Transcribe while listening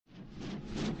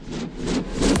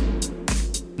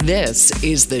This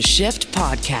is the Shift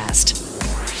Podcast.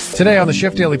 Today on the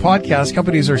Shift Daily Podcast,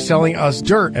 companies are selling us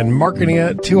dirt and marketing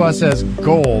it to us as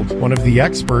gold. One of the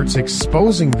experts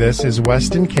exposing this is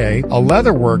Weston K., a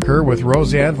leather worker with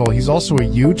Rose Anvil. He's also a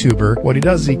YouTuber. What he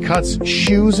does is he cuts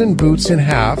shoes and boots in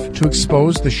half to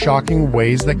expose the shocking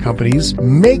ways that companies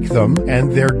make them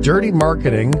and their dirty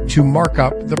marketing to mark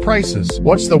up the prices.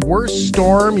 What's the worst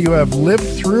storm you have lived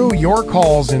through? Your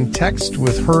calls and text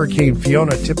with Hurricane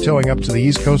Fiona tiptoeing up to the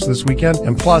East Coast this weekend.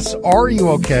 And plus, are you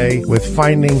okay with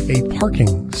finding a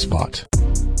parking spot?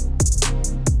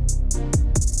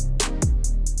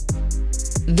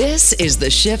 This is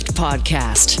the Shift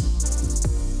Podcast.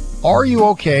 Are you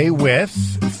okay with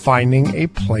finding a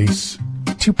place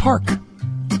to park?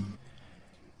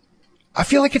 I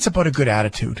feel like it's about a good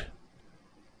attitude.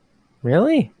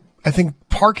 Really? I think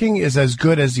parking is as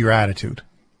good as your attitude.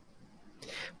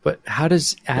 But how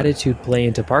does attitude play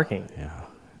into parking?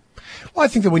 Well, I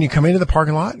think that when you come into the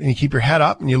parking lot and you keep your head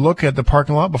up and you look at the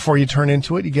parking lot before you turn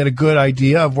into it, you get a good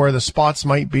idea of where the spots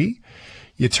might be.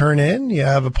 You turn in, you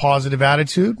have a positive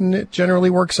attitude, and it generally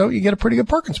works out. You get a pretty good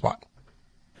parking spot.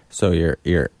 So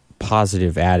your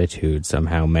positive attitude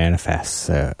somehow manifests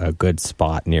a good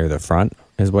spot near the front,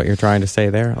 is what you're trying to say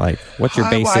there? Like, what's your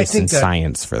basis in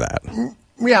science for that?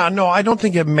 Yeah, no, I don't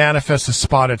think it manifests a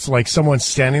spot. It's like someone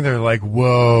standing there like,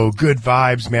 whoa, good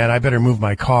vibes, man. I better move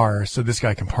my car so this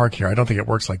guy can park here. I don't think it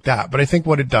works like that. But I think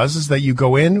what it does is that you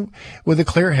go in with a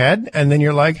clear head and then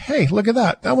you're like, hey, look at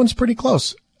that. That one's pretty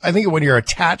close. I think when you're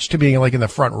attached to being like in the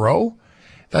front row,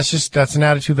 that's an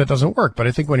attitude that doesn't work. But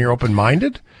I think when you're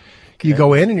open-minded, you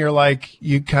go in and you're like,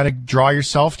 you kind of draw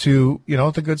yourself to,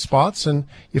 the good spots and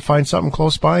you find something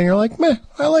close by and you're like, meh,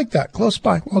 I like that. Close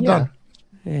by. Well done.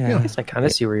 Yeah, I guess I kind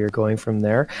of see where you're going from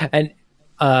there. And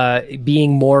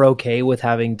being more okay with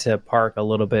having to park a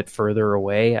little bit further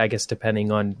away, I guess,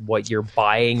 depending on what you're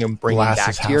buying and bringing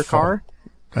back to your car.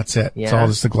 That's it. Yeah. It's all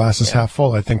just the glass is half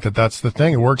full. I think that's the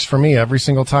thing. It works for me every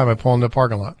single time I pull into a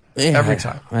parking lot. Yeah, every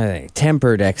time. I think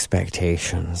tempered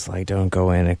expectations. Like, don't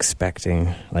go in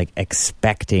expecting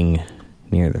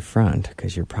near the front,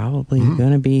 because you're probably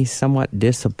going to be somewhat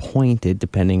disappointed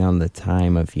depending on the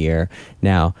time of year.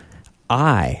 Now,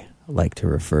 I like to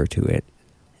refer to it,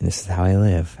 and this is how I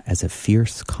live, as a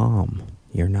fierce calm.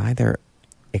 You're neither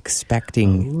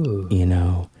expecting,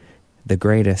 the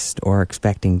greatest or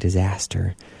expecting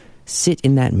disaster. Sit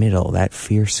in that middle, that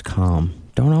fierce calm.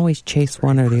 Don't always chase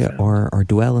one or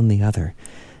dwell in the other.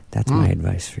 That's my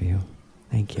advice for you.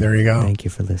 Thank you. There you go. Thank you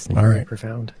for listening. All right.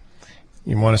 Profound.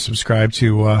 You want to subscribe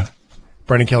to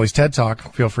Brendan Kelly's TED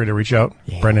Talk, feel free to reach out.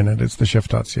 Yeah. Brendan at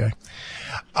itstheshift.ca.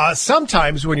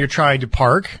 Sometimes when you're trying to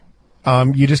park,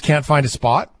 you just can't find a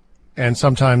spot. And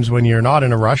sometimes when you're not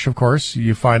in a rush, of course,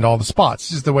 you find all the spots.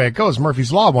 This is the way it goes.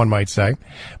 Murphy's Law, one might say.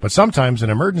 But sometimes an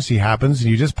emergency happens and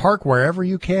you just park wherever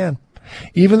you can.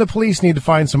 Even the police need to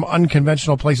find some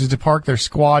unconventional places to park their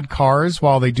squad cars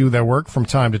while they do their work from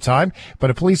time to time. But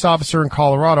a police officer in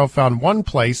Colorado found one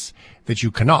place that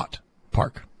you cannot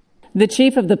park. The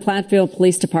chief of the Platteville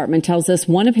Police Department tells us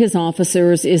one of his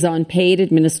officers is on paid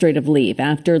administrative leave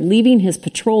after leaving his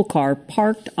patrol car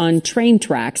parked on train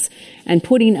tracks and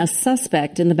putting a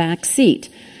suspect in the back seat.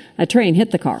 A train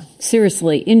hit the car,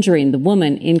 seriously injuring the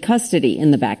woman in custody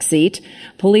in the back seat.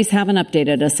 Police haven't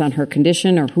updated us on her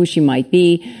condition or who she might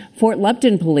be. Fort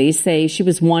Lupton police say she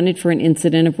was wanted for an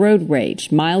incident of road rage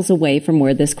miles away from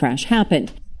where this crash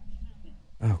happened.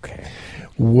 Okay.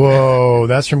 Whoa,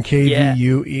 that's from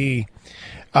KVUE.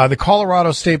 The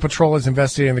Colorado State Patrol is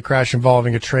investigating the crash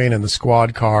involving a train and the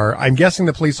squad car. I'm guessing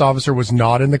the police officer was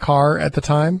not in the car at the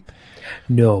time?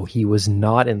 No, he was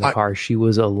not in the car. She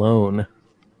was alone.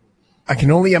 I can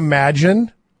only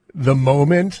imagine the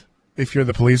moment if you're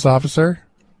the police officer.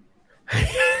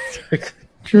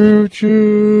 Choo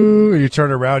choo. You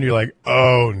turn around, you're like,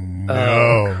 oh no.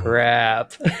 Oh,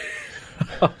 crap.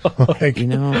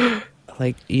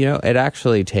 It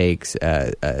actually takes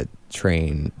a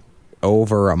train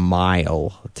over a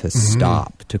mile to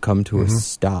stop, to come to a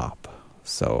stop.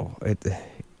 So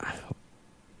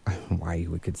why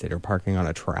you would consider parking on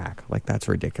a track? Like, that's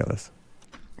ridiculous.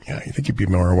 Yeah, you think you'd be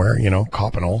more aware,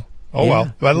 cop and all. Oh, yeah.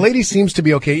 Well. But the lady seems to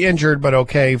be okay, injured, but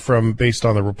okay based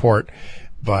on the report.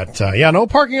 But, no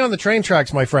parking on the train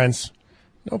tracks, my friends.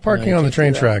 No parking on the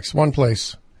train tracks. One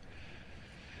place.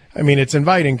 I mean, it's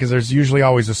inviting because there's usually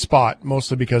always a spot,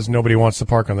 mostly because nobody wants to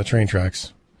park on the train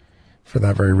tracks for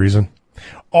that very reason.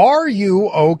 Are you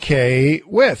okay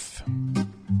with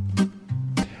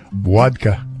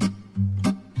vodka?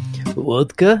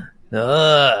 Vodka?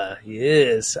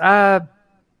 Yes.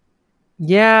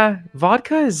 Yeah,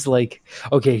 vodka is like,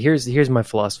 okay, here's my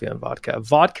philosophy on vodka.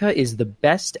 Vodka is the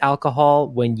best alcohol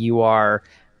when you are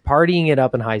partying it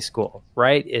up in high school,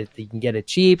 right? You can get it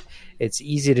cheap. It's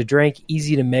easy to drink,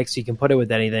 easy to mix. You can put it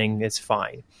with anything. It's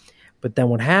fine. But then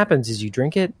what happens is you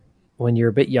drink it when you're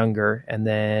a bit younger, and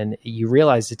then you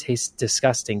realize it tastes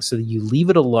disgusting. So you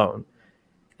leave it alone.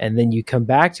 And then you come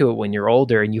back to it when you're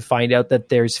older and you find out that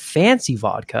there's fancy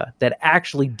vodka that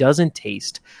actually doesn't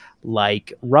taste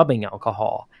like rubbing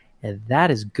alcohol. And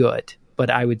that is good. But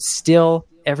I would still,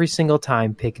 every single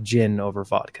time, pick gin over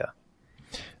vodka.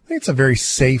 I think it's a very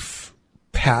safe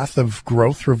path of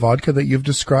growth through vodka that you've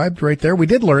described right there. We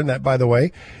did learn that, by the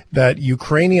way, that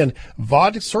Ukrainian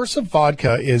source of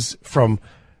vodka is from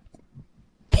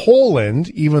Poland,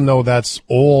 even though that's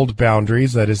old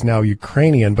boundaries, that is now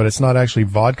Ukrainian, but it's not actually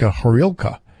vodka.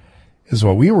 Horilka is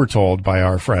what we were told by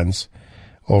our friends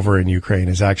over in Ukraine,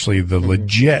 is actually the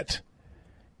legit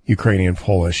Ukrainian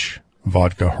Polish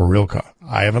vodka Horilka.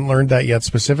 I haven't learned that yet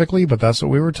specifically, but that's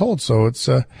what we were told. So it's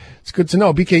good to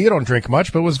know. BK, you don't drink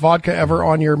much, but was vodka ever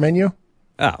on your menu?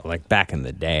 Oh, like back in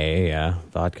the day,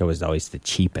 vodka was always the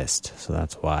cheapest, so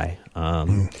that's why.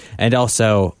 And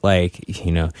also, like,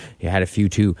 you had a few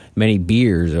too many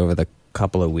beers over the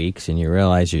couple of weeks, and you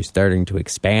realize you're starting to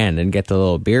expand and get the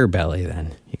little beer belly.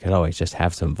 Then you could always just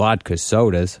have some vodka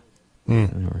sodas.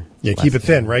 Yeah, keep it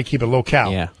thin, right? Keep it low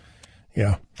cal. Yeah.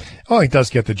 Oh, it does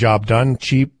get the job done.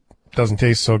 Cheap, doesn't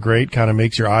taste so great, kind of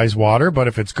makes your eyes water, but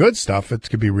if it's good stuff, it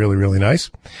could be really, really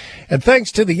nice. And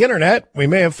thanks to the internet, we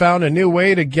may have found a new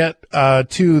way to get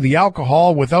to the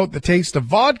alcohol without the taste of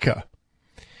vodka,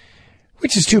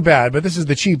 which is too bad, but this is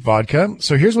the cheap vodka.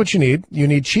 So here's what you need. You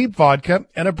need cheap vodka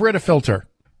and a Brita filter.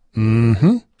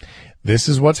 This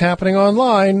is what's happening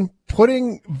online.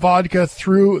 Putting vodka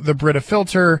through the Brita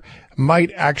filter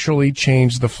might actually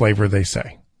change the flavor, they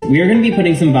say. We are going to be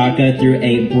putting some vodka through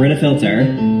a Brita filter,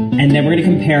 and then we're going to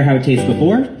compare how it tastes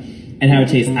before and how it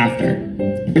tastes after.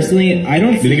 Personally, I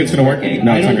don't. Do you think it's going to work?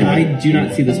 No, I do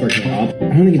not see this working at all. I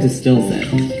don't think it distills it.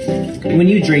 When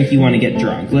you drink, you want to get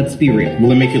drunk. Let's be real.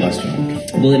 Will it make you less drunk?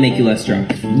 Will it make you less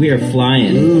drunk? We are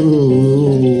flying.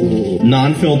 Ooh.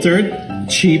 Non-filtered,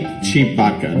 cheap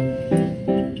vodka.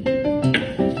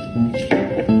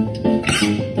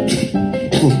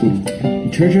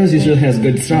 Churchill's usually has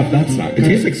good stuff. That's not good. It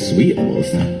tastes like sweet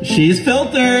almost. She's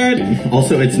filtered.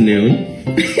 Also, it's noon.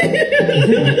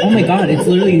 Oh my god, it's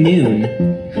literally noon.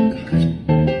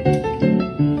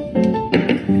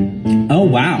 Oh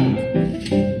wow.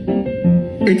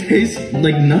 It tastes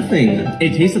like nothing.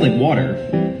 It tasted like water.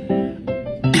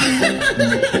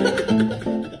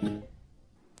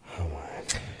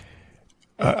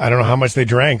 I don't know how much they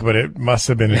drank, but it must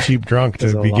have been a cheap drunk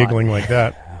to be giggling like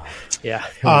that. Yeah.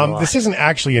 This isn't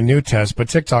actually a new test, but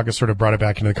TikTok has sort of brought it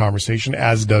back into the conversation,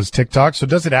 as does TikTok. So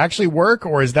does it actually work,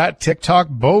 or is that TikTok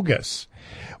bogus?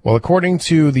 Well, according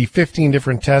to the 15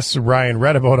 different tests Ryan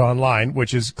read about online,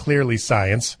 which is clearly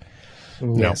science.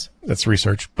 Yes. No, that's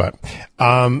research, but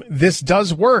this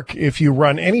does work. If you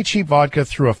run any cheap vodka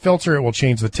through a filter, it will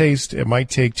change the taste. It might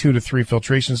take 2 to 3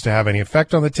 filtrations to have any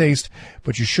effect on the taste,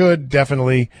 but you should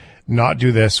definitely not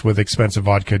do this with expensive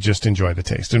vodka. Just enjoy the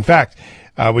taste. In fact,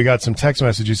 we got some text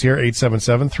messages here,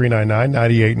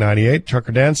 877-399-9898.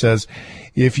 Trucker Dan says,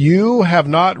 if you have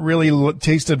not really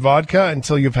tasted vodka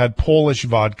until you've had Polish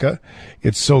vodka,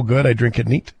 it's so good, I drink it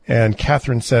neat. And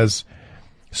Catherine says,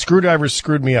 screwdrivers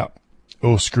screwed me up.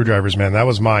 Oh, screwdrivers, man, that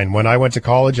was mine. When I went to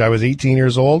college, I was 18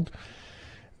 years old.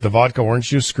 The vodka orange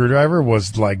juice screwdriver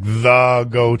was like the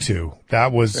go-to.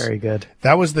 That was very good.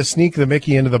 That was the sneak the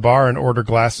Mickey into the bar and order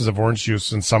glasses of orange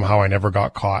juice, and somehow I never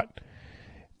got caught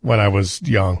when I was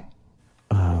young.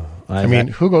 I mean,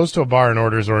 who goes to a bar and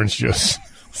orders orange juice?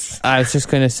 I was just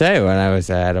going to say, when I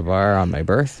was at a bar on my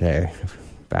birthday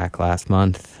back last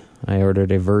month, I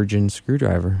ordered a virgin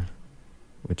screwdriver.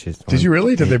 Which is Did you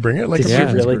really? Did they bring it like a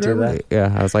virgin really screwdriver? do that?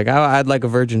 Yeah, I was like, I'd like a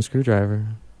virgin screwdriver.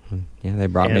 Yeah, they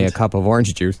brought me a cup of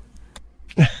orange juice.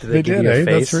 They did, eh?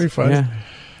 That's very fun. Yeah.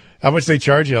 How much they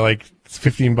charge you? Like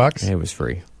 $15? It was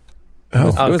free.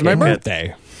 Oh, it was my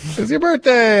birthday. It's your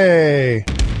birthday.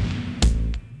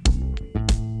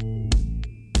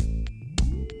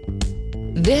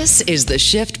 This is the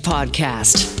Shift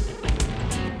Podcast.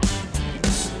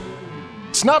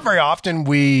 It's not very often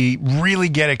we really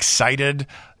get excited.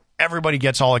 Everybody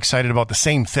gets all excited about the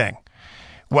same thing.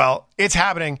 Well, it's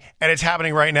happening, and it's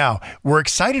happening right now. We're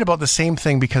excited about the same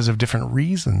thing because of different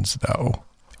reasons, though.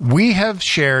 We have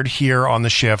shared here on The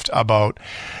Shift about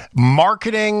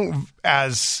marketing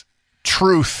as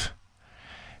truth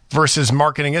versus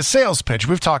marketing as sales pitch.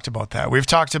 We've talked about that. We've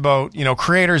talked about,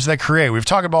 creators that create. We've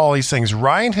talked about all these things.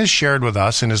 Ryan has shared with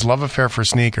us in his love affair for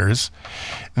sneakers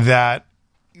that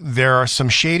there are some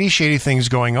shady things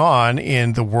going on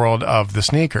in the world of the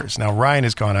sneakers. Now, Ryan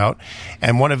has gone out,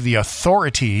 and one of the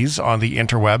authorities on the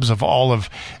interwebs of all of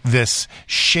this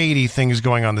shady things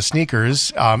going on the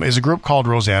sneakers is a group called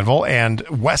Rose Anvil, and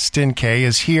Weston K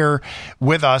is here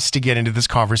with us to get into this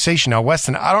conversation. Now,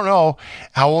 Weston, I don't know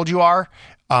how old you are.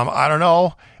 I don't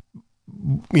know,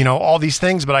 all these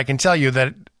things, but I can tell you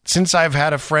that since I've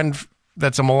had a friend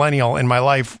that's a millennial in my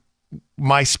life,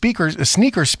 my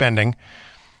sneaker spending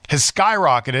has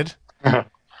skyrocketed, and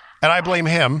I blame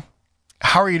him.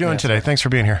 How are you doing today? Thanks for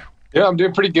being here. Yeah, I'm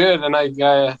doing pretty good, and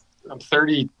I'm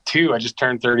 32. I just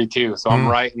turned 32, so I'm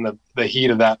right in the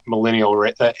heat of that millennial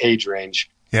that age range.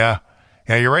 Yeah.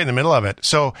 Yeah, you're right in the middle of it.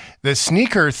 So the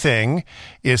sneaker thing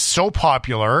is so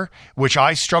popular, which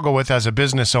I struggle with as a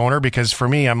business owner, because for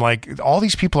me, I'm like, all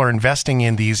these people are investing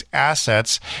in these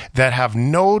assets that have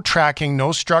no tracking,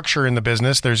 no structure in the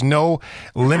business. There's no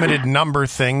limited number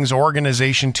things,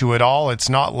 organization to it all. It's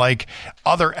not like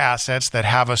other assets that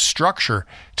have a structure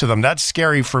to them. That's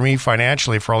scary for me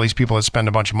financially, for all these people that spend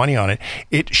a bunch of money on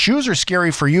it. Shoes are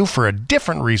scary for you for a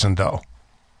different reason, though.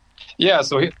 Yeah,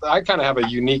 so I kind of have a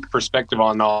unique perspective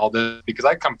on all this because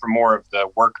I come from more of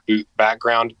the work boot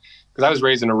background, because I was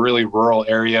raised in a really rural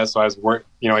area. So I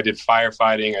did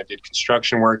firefighting, I did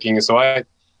construction working. So I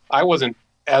wasn't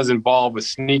as involved with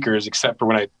sneakers except for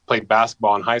when I played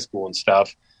basketball in high school and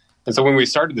stuff. And so when we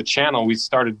started the channel, we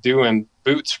started doing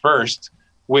boots first,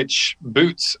 which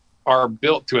boots are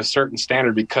built to a certain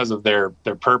standard because of their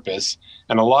purpose.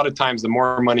 And a lot of times the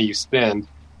more money you spend,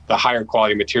 the higher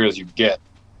quality materials you get.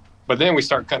 But then we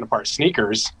start cutting apart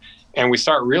sneakers, and we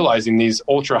start realizing these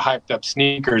ultra hyped up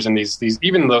sneakers and these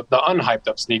even the unhyped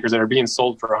up sneakers that are being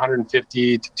sold for $150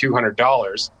 to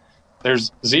 $200.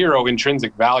 There's zero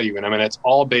intrinsic value in them, and it's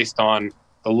all based on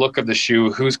the look of the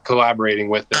shoe, who's collaborating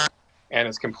with it, and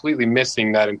it's completely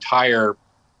missing that entire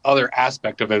other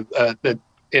aspect of it that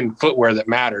in footwear that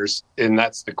matters, and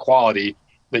that's the quality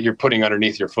that you're putting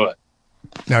underneath your foot.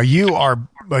 Now you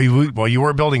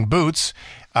were building boots.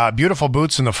 Beautiful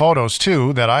boots in the photos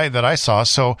too that I saw.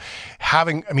 So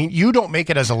you don't make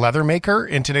it as a leather maker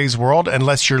in today's world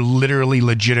unless you're literally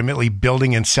legitimately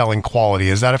building and selling quality.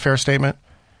 Is that a fair statement?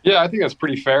 Yeah, I think that's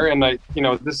pretty fair. And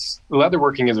this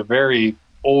leatherworking is a very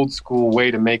old school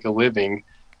way to make a living.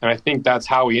 And I think that's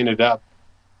how we ended up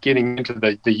getting into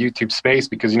the YouTube space,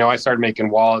 because, I started making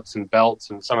wallets and belts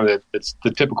and some of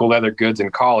the typical leather goods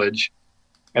in college.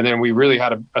 And then we really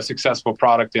had a successful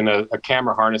product in a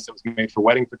camera harness that was made for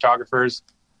wedding photographers.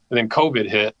 And then COVID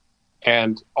hit,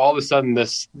 and all of a sudden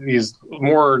these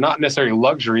more, not necessarily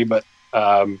luxury, but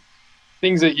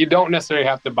things that you don't necessarily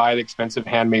have to buy, the expensive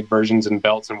handmade versions and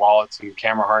belts and wallets and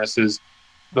camera harnesses,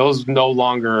 those no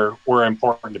longer were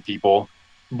important to people,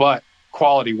 but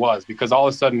quality was, because all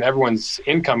of a sudden everyone's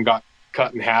income got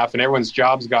cut in half and everyone's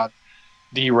jobs got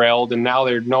derailed. And now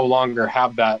they no longer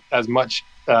have that as much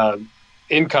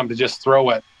income to just throw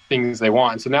at things they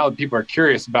want. And so now people are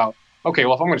curious about, okay,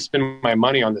 well, if I'm going to spend my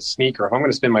money on this sneaker, if I'm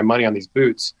going to spend my money on these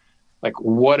boots, like,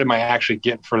 what am I actually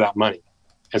getting for that money?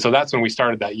 And so that's when we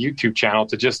started that YouTube channel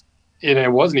and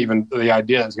it wasn't even the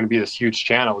idea that it was going to be this huge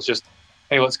channel. It was just,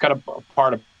 hey, let's cut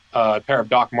apart a pair of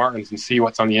Doc Martens and see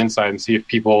what's on the inside and see if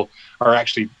people are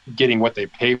actually getting what they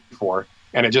pay for.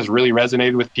 And it just really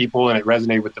resonated with people, and it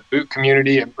resonated with the boot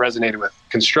community. It resonated with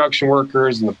construction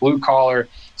workers and the blue collar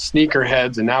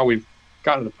sneakerheads. And now we've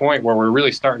gotten to the point where we're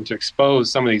really starting to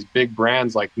expose some of these big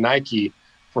brands like Nike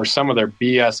for some of their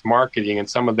BS marketing and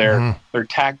some of their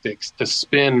tactics to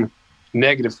spin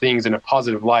negative things in a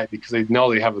positive light, because they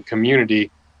know they have a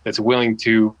community that's willing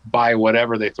to buy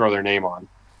whatever they throw their name on.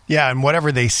 Yeah, and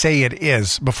whatever they say it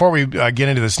is. Before we get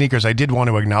into the sneakers, I did want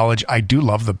to acknowledge, I do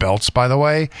love the belts, by the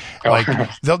way. Like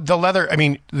the leather,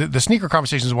 the sneaker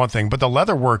conversation is one thing, but the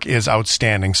leather work is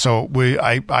outstanding. So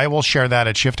I will share that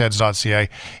at shiftheads.ca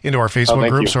into our Facebook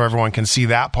group so everyone can see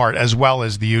that part, as well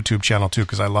as the YouTube channel too,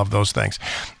 because I love those things.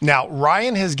 Now,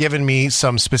 Ryan has given me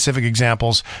some specific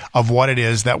examples of what it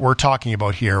is that we're talking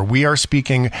about here. We are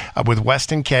speaking with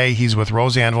Weston K. He's with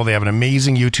Rose Anvil. They have an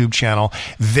amazing YouTube channel.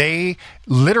 They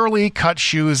literally cut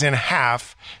shoes in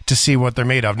half to see what they're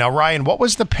made of. Now, Ryan, what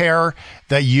was the pair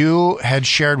that you had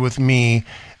shared with me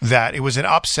that it was an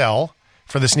upsell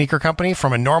for the sneaker company,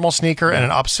 from a normal sneaker and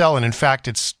an upsell, and in fact,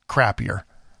 it's crappier?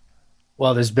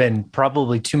 Well, there's been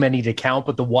probably too many to count,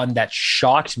 but the one that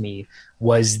shocked me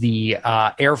was the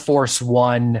Air Force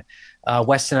One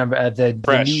Weston,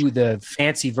 the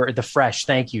fancy the Fresh.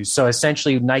 Thank you. So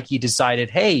essentially, Nike decided,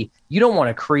 hey, you don't want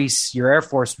to crease your Air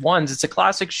Force Ones. It's a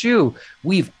classic shoe.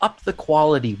 We've upped the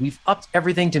quality. We've upped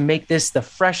everything to make this the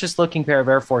freshest looking pair of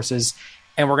Air Forces,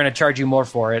 and we're going to charge you more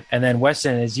for it. And then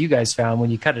Weston, as you guys found, when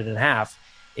you cut it in half,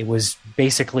 it was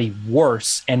basically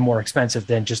worse and more expensive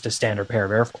than just a standard pair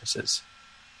of Air Forces.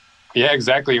 Yeah,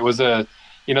 exactly. It was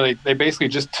they basically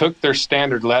just took their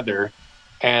standard leather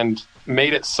and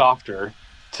made it softer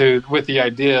with the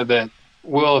idea that,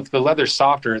 well, if the leather's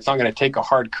softer, it's not going to take a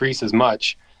hard crease as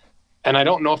much. And I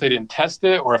don't know if they didn't test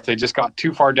it or if they just got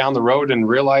too far down the road and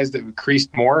realized it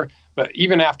creased more. But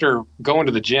even after going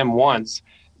to the gym once,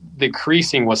 the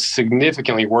creasing was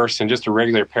significantly worse than just a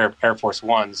regular pair of Air Force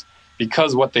Ones,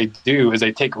 because what they do is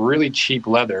they take really cheap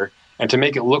leather, and to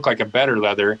make it look like a better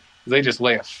leather, they just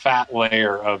lay a fat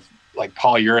layer of like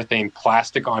polyurethane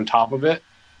plastic on top of it.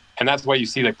 And that's why you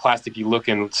see the plasticky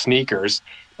looking sneakers.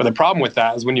 But the problem with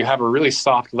that is when you have a really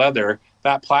soft leather,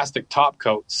 that plastic top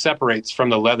coat separates from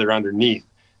the leather underneath.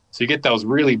 So you get those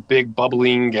really big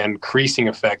bubbling and creasing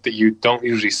effect that you don't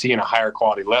usually see in a higher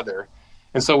quality leather.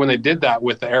 And so when they did that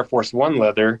with the Air Force One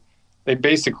leather, they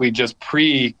basically just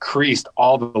pre-creased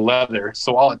all the leather.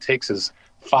 So all it takes is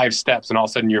 5 steps, and all of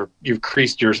a sudden you've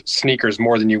creased your sneakers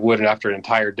more than you would after an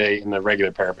entire day in the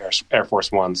regular pair of Air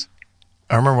Force Ones.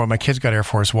 I remember when my kids got Air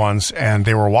Force Ones and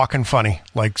they were walking funny,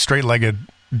 like straight-legged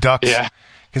ducks. Yeah.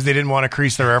 Because they didn't want to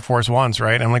crease their Air Force Ones,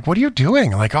 right? I'm like, what are you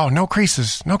doing? I'm like, oh, no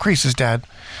creases, Dad.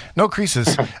 No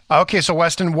creases. Okay, so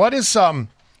Weston, what is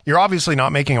you're obviously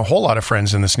not making a whole lot of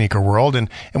friends in the sneaker world, and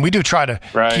we do try to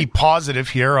keep positive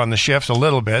here on the shift a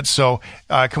little bit. So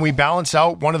can we balance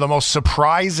out one of the most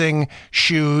surprising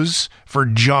shoes for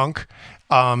junk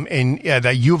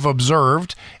that you've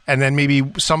observed, and then maybe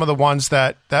some of the ones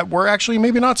that were actually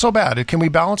maybe not so bad? Can we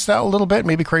balance that a little bit,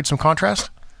 maybe create some contrast?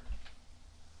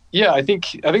 Yeah, I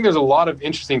think there's a lot of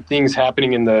interesting things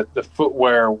happening in the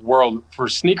footwear world. For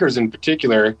sneakers in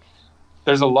particular,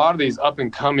 there's a lot of these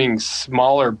up-and-coming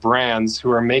smaller brands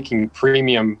who are making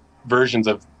premium versions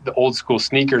of the old school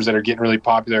sneakers that are getting really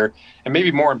popular. And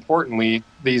maybe more importantly,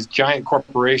 these giant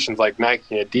corporations like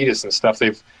Nike and Adidas and stuff,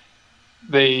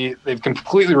 they've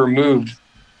completely removed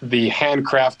the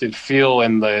handcrafted feel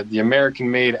and the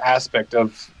American-made aspect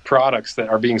of products that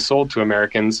are being sold to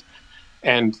Americans.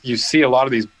 And you see a lot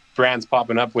of these brands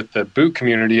popping up with the boot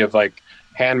community of like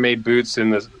handmade boots in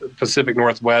the Pacific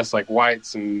Northwest, like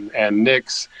Whites and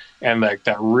Nicks, and like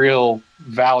that real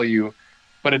value,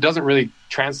 but it doesn't really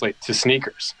translate to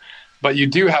sneakers. But you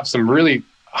do have some really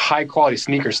high quality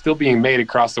sneakers still being made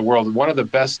across the world. One of the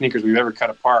best sneakers we've ever cut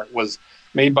apart was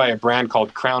made by a brand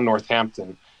called Crown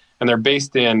Northampton, and they're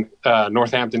based in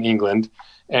Northampton, England,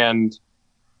 and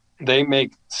they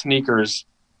make sneakers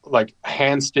like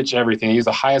hand stitch everything. They use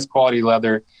the highest quality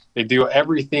leather. They do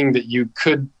everything that you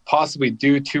could possibly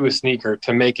do to a sneaker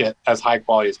to make it as high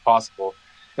quality as possible.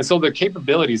 And so the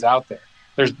capabilities out there.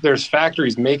 There's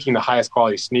factories making the highest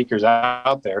quality sneakers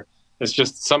out there. It's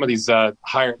just some of these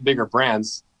bigger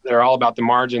brands, they're all about the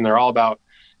margin. They're all about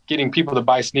getting people to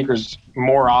buy sneakers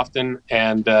more often.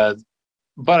 And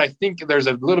but I think there's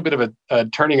a little bit of a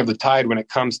turning of the tide when it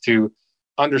comes to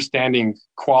understanding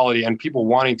quality and people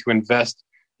wanting to invest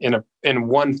in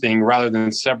one thing rather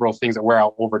than several things that wear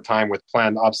out over time with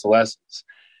planned obsolescence.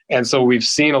 And so we've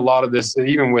seen a lot of this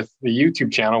even with the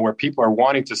YouTube channel, where people are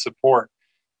wanting to support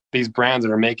these brands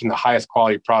that are making the highest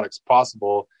quality products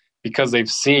possible because they've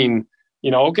seen,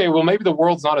 okay, well, maybe the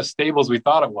world's not as stable as we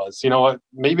thought it was. You know what?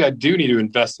 Maybe I do need to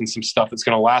invest in some stuff that's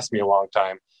going to last me a long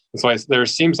time. And so there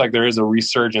seems like there is a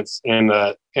resurgence in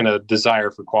a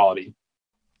desire for quality.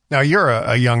 Now, you're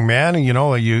a young man, and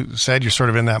you said you're sort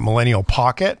of in that millennial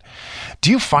pocket. Do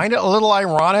you find it a little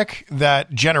ironic that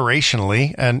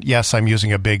generationally, and yes, I'm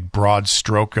using a big broad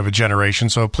stroke of a generation,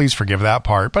 so please forgive that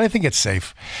part, but I think it's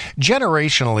safe.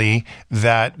 Generationally,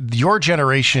 that your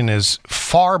generation is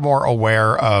far more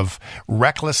aware of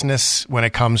recklessness when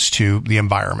it comes to the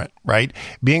environment, right?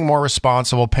 Being more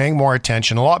responsible, paying more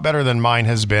attention, a lot better than mine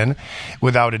has been,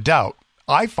 without a doubt.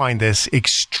 I find this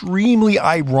extremely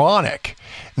ironic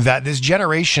that this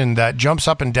generation that jumps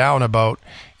up and down about,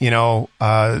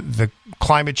 the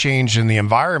climate change and the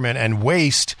environment and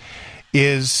waste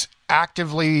is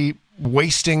actively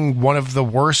wasting one of the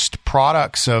worst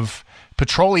products of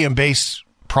petroleum-based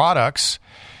products,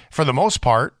 for the most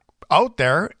part, out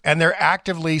there, and they're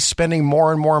actively spending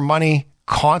more and more money,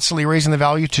 constantly raising the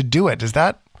value to do it.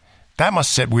 That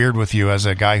must sit weird with you as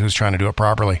a guy who's trying to do it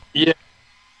properly.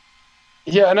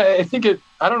 Yeah, and I think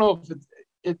I don't know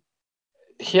if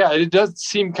it does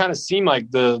seem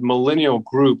like the millennial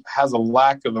group has a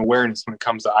lack of awareness when it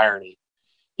comes to irony.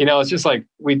 it's just like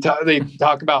they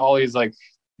talk about all these like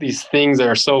these things that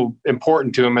are so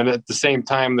important to them, and at the same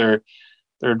time they're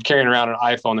carrying around an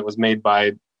iPhone that was made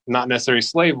by not necessarily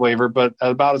slave labor, but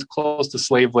about as close to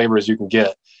slave labor as you can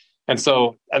get. And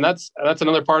that's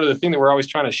another part of the thing that we're always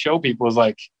trying to show people is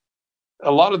like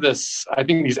a lot of this, I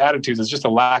think these attitudes is just a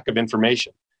lack of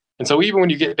information. And so even when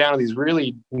you get down to these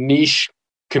really niche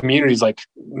communities, like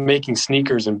making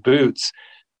sneakers and boots,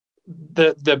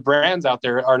 the brands out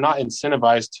there are not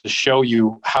incentivized to show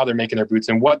you how they're making their boots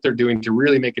and what they're doing to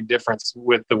really make a difference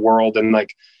with the world. And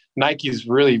like Nike's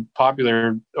really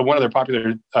popular. One of their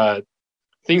popular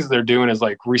things that they're doing is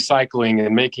like recycling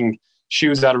and making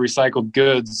shoes out of recycled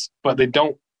goods, but they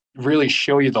don't really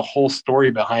show you the whole story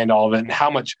behind all of it and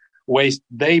how much waste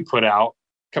they put out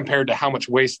compared to how much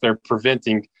waste they're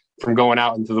preventing from going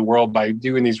out into the world by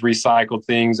doing these recycled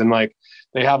things. And like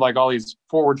they have like all these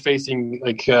forward facing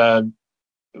like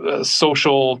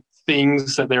social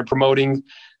things that they're promoting,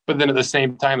 but then at the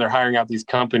same time they're hiring out these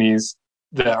companies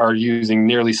that are using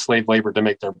nearly slave labor to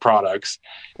make their products.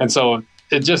 And so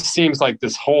it just seems like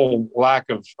this whole lack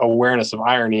of awareness of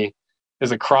irony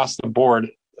is across the board,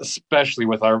 especially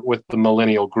with the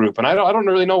millennial group. And I don't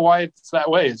really know why it's that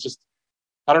way. It's just,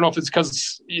 I don't know if it's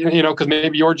because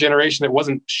maybe your generation, it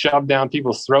wasn't shoved down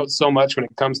people's throats so much when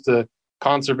it comes to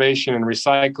conservation and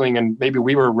recycling. And maybe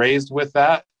we were raised with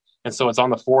that. And so it's on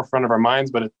the forefront of our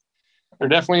minds, but there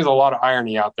definitely is a lot of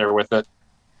irony out there with it.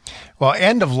 Well,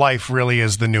 end of life really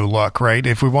is the new look, right?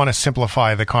 If we want to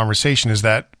simplify the conversation, is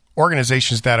that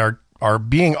organizations that are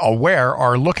being aware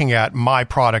are looking at my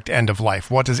product end of life.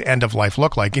 What does end of life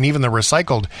look like? And even the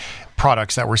recycled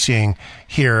products that we're seeing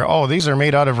here, these are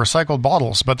made out of recycled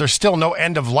bottles, but there's still no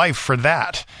end of life for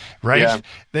that, right?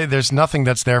 Yeah. There's nothing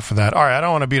that's there for that. All right, I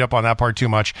don't want to beat up on that part too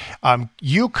much.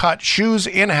 You cut shoes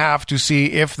in half to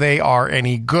see if they are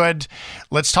any good.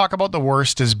 Let's talk about the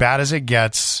worst, as bad as it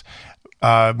gets.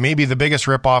 Maybe the biggest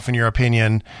ripoff, in your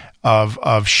opinion,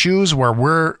 of shoes where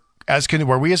we as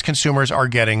consumers are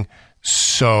getting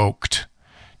soaked.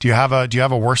 Do you have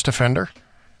a worst offender?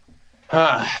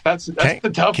 That's the tough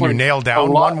can one. Can you nail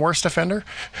down one worst offender?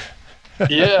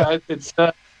 Yeah, it's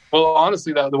well,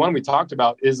 honestly, the one we talked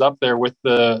about is up there with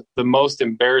the most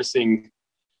embarrassing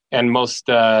and most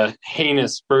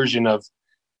heinous version of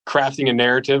crafting a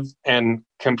narrative and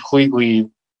completely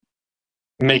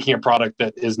making a product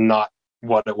that is not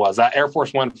what it was. That Air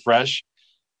Force One Fresh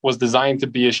was designed to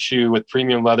be a shoe with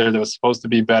premium leather that was supposed to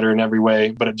be better in every way,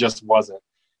 but it just wasn't.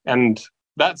 And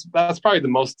that's probably the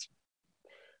most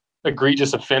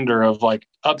egregious offender of like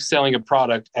upselling a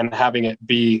product and having it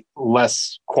be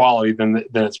less quality than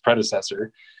its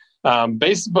predecessor.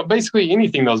 But basically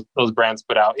anything those brands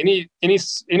put out, any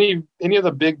of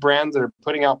the big brands that are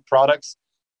putting out products,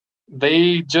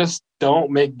 they just don't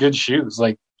make good shoes.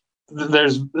 Like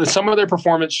there's some of their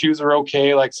performance shoes are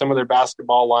okay, like some of their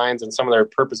basketball lines and some of their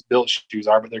purpose-built shoes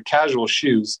are, but they're casual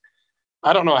shoes.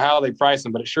 I don't know how they price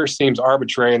them, but it sure seems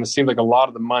arbitrary, and it seems like a lot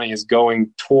of the money is going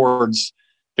towards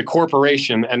the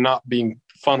corporation and not being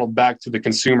funneled back to the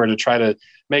consumer to try to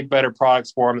make better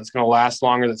products for them that's going to last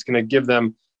longer, that's going to give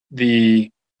them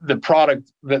the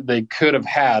product that they could have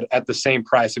had at the same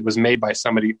price it was made by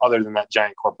somebody other than that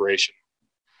giant corporation.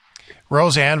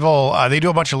 Rose Anvil, they do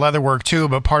a bunch of leather work too,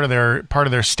 but part of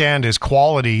their stand is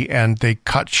quality, and they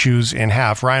cut shoes in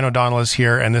half. Ryan O'Donnell is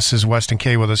here, and this is Weston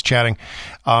K with us chatting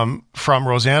from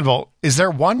Rose Anvil. Is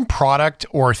there one product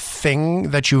or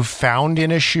thing that you've found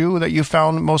in a shoe that you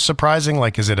found most surprising?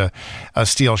 Like, is it a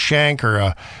steel shank or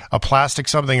a plastic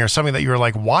something, or something that you were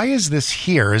like, why is this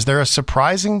here? Is there a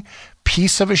surprising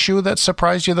piece of a shoe that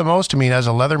surprised you the most? I mean, as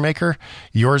a leather maker,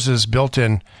 yours is built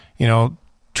in,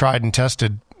 tried and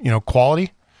tested,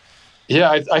 quality? Yeah,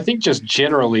 I think just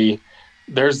generally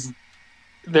there's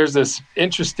this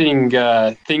interesting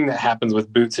thing that happens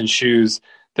with boots and shoes,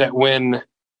 that when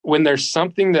there's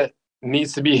something that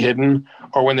needs to be hidden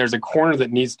or when there's a corner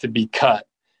that needs to be cut,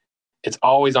 it's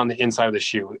always on the inside of the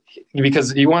shoe,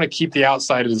 because you want to keep the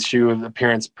outside of the shoe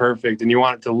appearance perfect, and you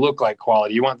want it to look like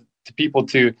quality. You want people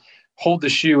to hold the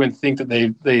shoe and think that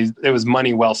it was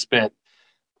money well spent.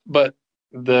 But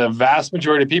the vast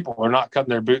majority of people are not cutting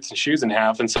their boots and shoes in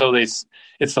half. And so it's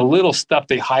the little stuff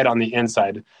they hide on the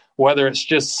inside, whether it's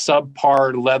just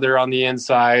subpar leather on the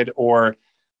inside, or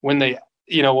when they,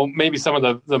 maybe some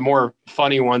of the more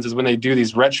funny ones is when they do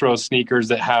these retro sneakers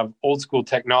that have old school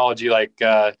technology, like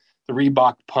the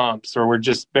Reebok pumps, or we're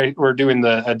doing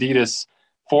the Adidas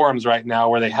forums right now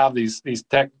where they have these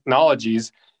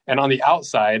technologies, and on the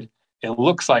outside, it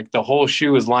looks like the whole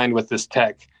shoe is lined with this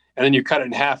tech. And then you cut it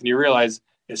in half and you realize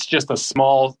it's just a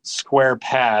small square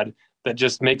pad that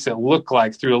just makes it look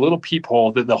like through a little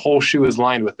peephole that the whole shoe is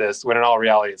lined with this, when in all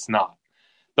reality it's not.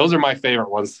 Those are my favorite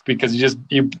ones, because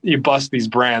you bust these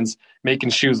brands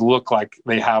making shoes look like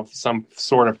they have some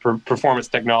sort of performance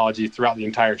technology throughout the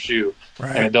entire shoe,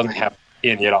 right, and it doesn't have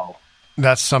any at all.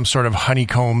 That's some sort of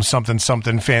honeycomb something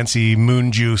fancy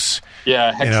moon juice.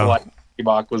 Yeah, Hexalite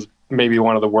Reebok was maybe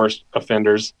one of the worst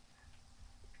offenders.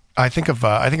 I think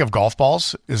of golf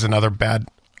balls is another bad,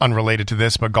 unrelated to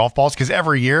this, but golf balls, because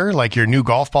every year, like, your new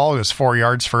golf ball is 4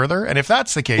 yards further. And if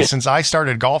that's the case, since I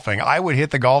started golfing, I would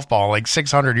hit the golf ball like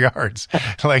 600 yards.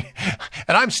 Like,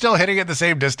 and I'm still hitting it the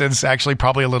same distance, actually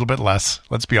probably a little bit less.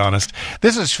 Let's be honest.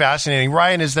 This is fascinating.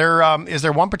 Ryan, is there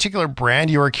one particular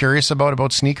brand you were curious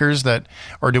about sneakers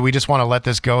or do we just want to let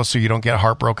this go so you don't get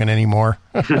heartbroken anymore?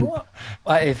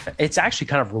 It's actually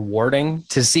kind of rewarding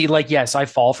to see, like, yes, I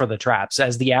fall for the traps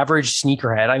as the average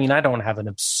sneakerhead. I mean, I don't have an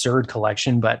absurd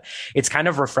collection, but it's kind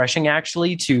of refreshing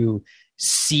actually to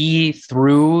see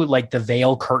through, like, the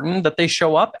veil curtain that they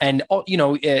show up. And,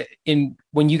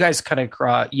 when you guys kind of,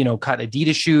 cut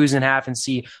Adidas shoes in half and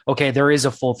see, okay, there is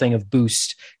a full thing of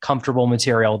Boost comfortable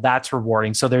material. That's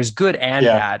rewarding. So there's good and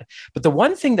bad. But the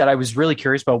one thing that I was really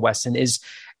curious about, Weston, is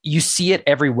you see it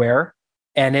everywhere.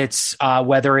 And it's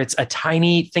whether it's a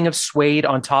tiny thing of suede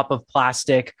on top of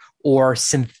plastic or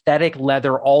synthetic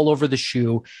leather all over the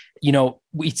shoe.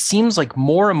 It seems like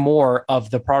more and more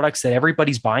of the products that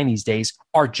everybody's buying these days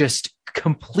are just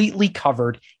completely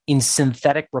covered in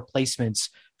synthetic replacements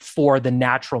for the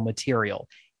natural material.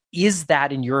 Is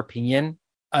that, in your opinion,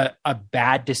 a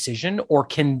bad decision, or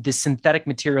can the synthetic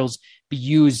materials be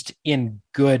used in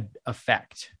good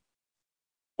effect?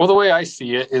 Well, the way I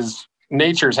see it is,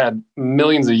 nature's had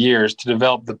millions of years to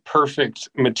develop the perfect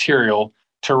material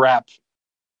to wrap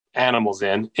animals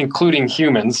in, including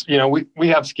humans. We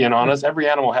have skin on us. Every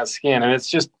animal has skin, and it's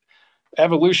just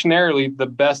evolutionarily the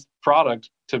best product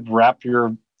to wrap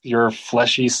your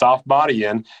fleshy, soft body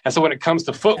in. And so when it comes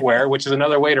to footwear, which is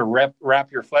another way to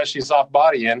wrap your fleshy, soft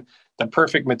body in, the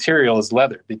perfect material is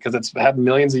leather, because it's had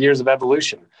millions of years of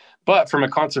evolution. But from a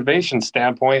conservation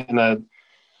standpoint and a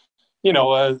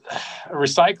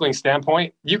recycling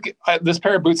standpoint, this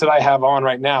pair of boots that I have on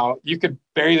right now, you could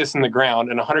bury this in the ground,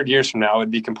 and 100 years from now, it'd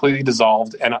be completely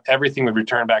dissolved and everything would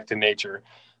return back to nature.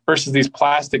 Versus these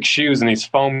plastic shoes and these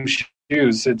foam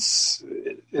shoes,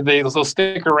 they'll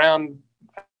stick around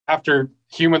after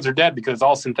humans are dead, because it's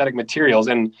all synthetic materials,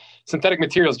 and synthetic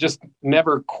materials just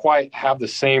never quite have the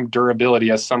same durability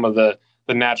as some of the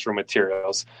natural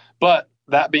materials. But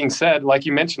that being said, like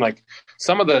you mentioned, like,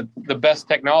 some of the best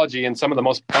technology and some of the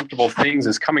most comfortable things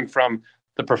is coming from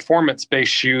the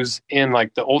performance-based shoes in,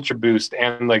 like, the Ultra Boost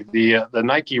and, like, the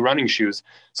Nike running shoes.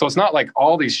 So it's not like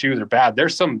all these shoes are bad.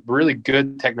 There's some really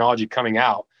good technology coming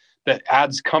out that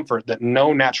adds comfort that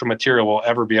no natural material will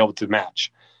ever be able to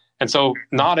match. And so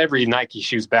not every Nike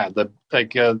shoe is bad.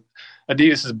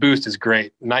 Adidas's Boost is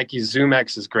great. Nike's Zoom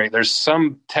X is great. There's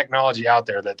some technology out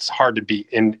there that's hard to beat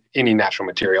in any natural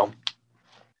material.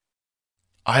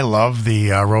 I love the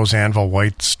Rose Anvil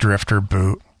White's Drifter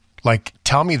boot. Like,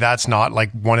 tell me that's not,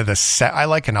 like, one of the I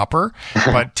like an upper,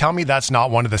 but tell me that's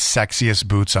not one of the sexiest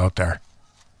boots out there.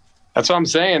 That's what I'm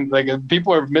saying. Like,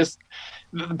 people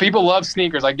love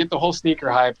sneakers. I get the whole sneaker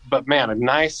hype, but man, a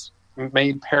nice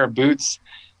made pair of boots,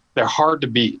 they're hard to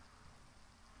beat.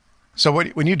 So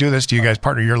when you do this, do you guys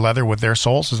partner your leather with their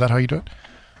soles? Is that how you do it?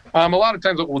 A lot of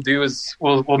times what we'll do is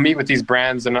we'll meet with these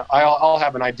brands, and I'll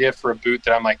have an idea for a boot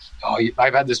that I'm like,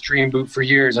 I've had this dream boot for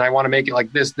years, and I want to make it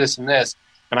like this, this, and this.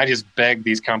 And I just beg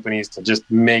these companies to just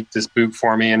make this boot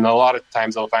for me. And a lot of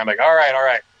times they'll find, like, all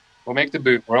right, we'll make the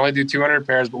boot. We'll only do 200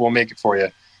 pairs, but we'll make it for you.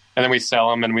 And then we sell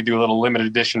them, and we do a little limited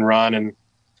edition run. And,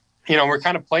 we're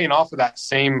kind of playing off of that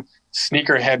same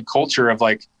sneakerhead culture of,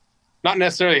 like, not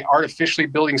necessarily artificially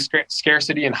building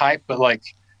scarcity and hype, but, like,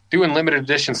 doing limited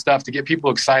edition stuff to get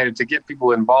people excited, to get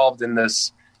people involved in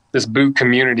this boot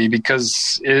community,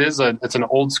 because it's an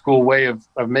old school way of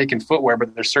making footwear,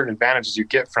 but there's certain advantages you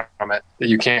get from it that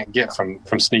you can't get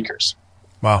from sneakers.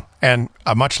 Wow. And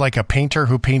much like a painter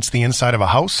who paints the inside of a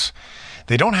house,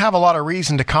 they don't have a lot of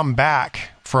reason to come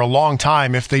back for a long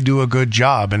time if they do a good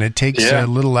job. And it takes a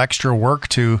little extra work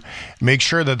to make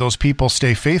sure that those people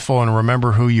stay faithful and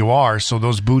remember who you are. So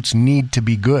those boots need to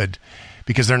be good,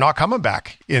 because they're not coming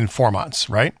back in 4 months,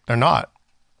 right? They're not.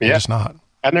 They're just not.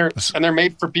 And they're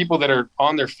made for people that are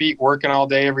on their feet working all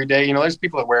day, every day. There's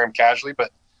people that wear them casually,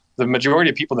 but the majority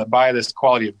of people that buy this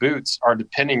quality of boots are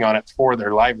depending on it for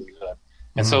their livelihood.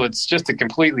 And so it's just a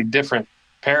completely different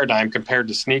paradigm compared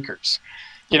to sneakers.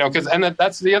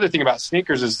 That's the other thing about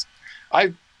sneakers is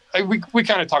we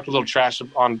kind of talked a little trash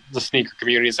on the sneaker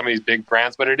community and some of these big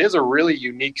brands, but it is a really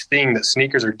unique thing that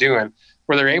sneakers are doing,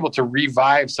 where they're able to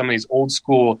revive some of these old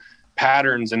school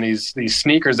patterns and these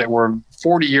sneakers that were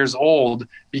 40 years old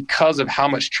because of how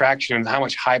much traction and how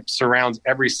much hype surrounds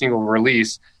every single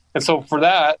release. And so for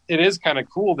that, it is kind of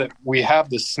cool that we have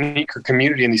the sneaker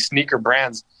community and these sneaker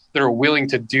brands that are willing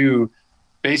to do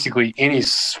basically any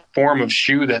form of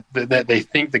shoe that they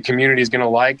think the community is going to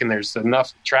like, and there's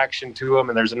enough traction to them,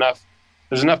 and there's enough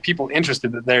people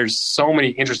interested that there's so many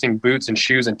interesting boots and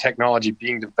shoes and technology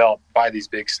being developed by these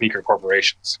big sneaker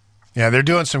corporations. Yeah, they're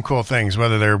doing some cool things,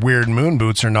 whether they're weird moon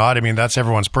boots or not. I mean, that's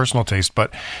everyone's personal taste,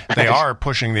 but they are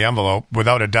pushing the envelope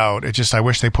without a doubt. It's just, I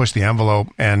wish they pushed the envelope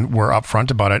and were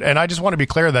upfront about it. And I just want to be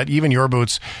clear that even your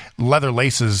boots, leather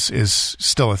laces is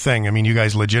still a thing. I mean, you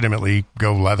guys legitimately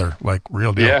go leather, like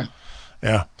real deal. Yeah.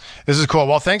 Yeah. This is cool.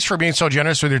 Well, thanks for being so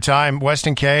generous with your time.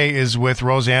 Weston K is with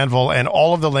Rose Anvil, and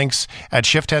all of the links at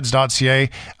shiftheads.ca.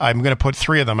 I'm going to put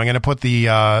 3 of them. I'm going to put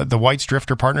the White's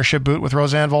Drifter partnership boot with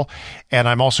Rose Anvil, and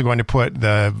I'm also going to put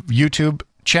the YouTube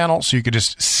channel so you could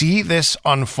just see this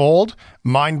unfold.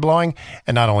 Mind-blowing.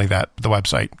 And not only that, the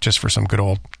website, just for some good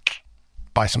old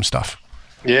buy some stuff.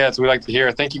 Yeah, that's what we like to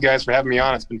hear. Thank you guys for having me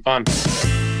on. It's been fun.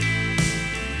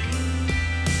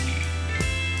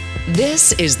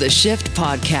 This is the Shift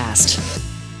Podcast.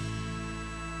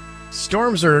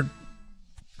 Storms are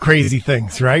crazy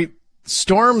things, right?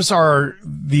 Storms are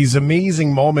these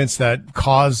amazing moments that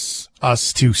cause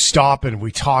us to stop and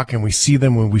we talk and we see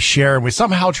them when we share, and we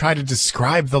somehow try to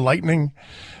describe the lightning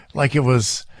like it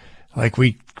was, like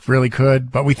we really could,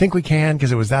 but we think we can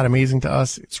because it was that amazing to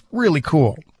us. It's really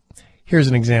cool. Here's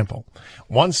an example.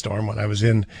 One storm when I was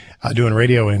in doing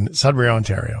radio in Sudbury,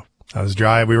 Ontario.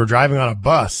 We were driving on a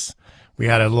bus. We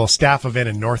had a little staff event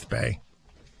in North Bay,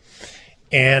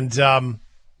 and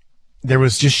there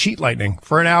was just sheet lightning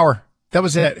for an hour. That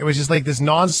was it. It was just like this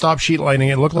nonstop sheet lightning.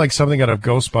 It looked like something out of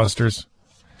Ghostbusters.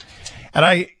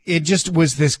 And it just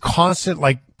was this constant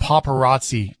like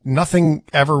paparazzi. Nothing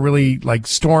ever really like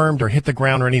stormed or hit the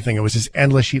ground or anything. It was just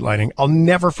endless sheet lightning. I'll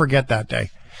never forget that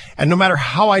day. And no matter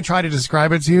how I try to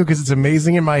describe it to you, because it's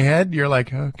amazing in my head, you're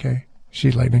like, okay,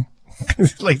 sheet lightning.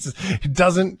 Like, it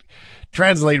doesn't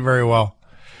translate very well,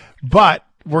 but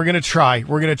we're going to try and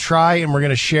we're going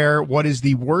to share what is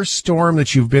the worst storm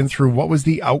that you've been through. What was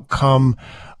the outcome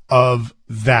of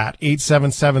that?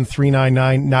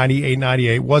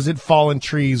 877-399-9898. Was it fallen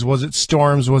trees? Was it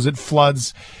storms? Was it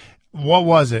floods? What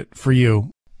was it for you?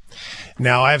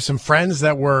 Now, I have some friends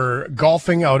that were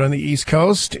golfing out on the East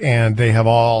Coast, and they have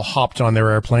all hopped on their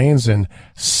airplanes and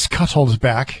scuttled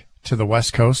back to the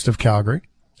West Coast of Calgary.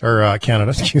 Or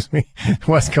Canada, excuse me,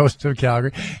 West Coast of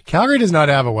Calgary. Calgary does not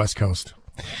have a West Coast,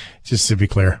 just to be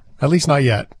clear. At least not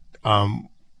yet.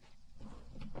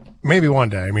 Maybe one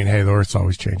day. I mean, hey, the Earth's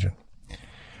always changing.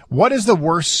 What is the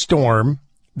worst storm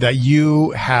that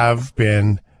you have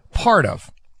been part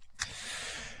of?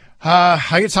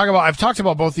 I've talked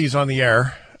about both these on the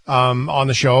air, on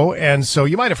the show. And so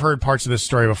you might have heard parts of this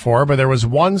story before, but there was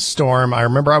one storm. I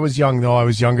remember I was young, though. I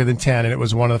was younger than 10, and it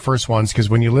was one of the first ones, because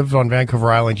when you live on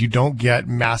Vancouver Island, you don't get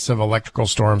massive electrical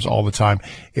storms all the time.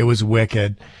 It was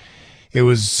wicked. It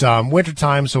was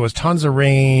wintertime, so it was tons of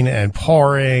rain and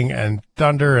pouring and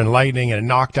thunder and lightning, and it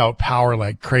knocked out power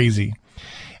like crazy.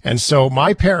 And so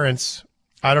my parents,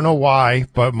 I don't know why,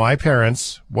 but my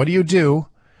parents, what do you do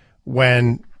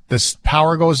when this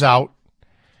power goes out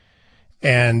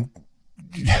and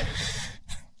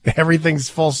everything's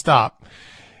full stop?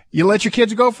 You let your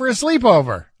kids go for a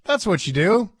sleepover. That's what you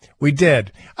do. We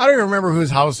did. I don't even remember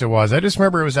whose house it was. I just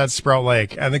remember it was at Sprout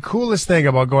Lake. And the coolest thing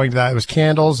about going to that, it was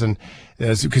candles, and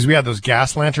because we had those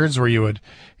gas lanterns where you would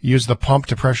use the pump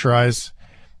to pressurize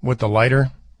with the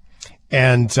lighter.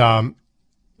 And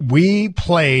we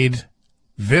played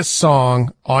this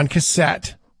song on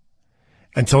cassette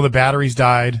until the batteries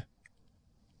died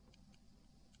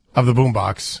of the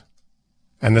boombox.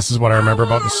 And this is what I remember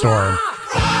about the storm.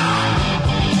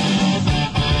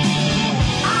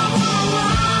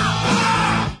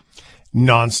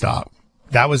 Nonstop.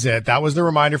 That was it. That was the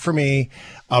reminder for me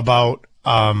about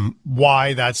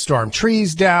why that storm.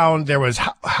 Trees down. There was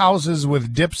houses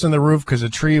with dips in the roof because a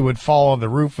tree would fall on the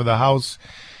roof of the house.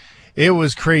 It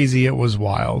was crazy. It was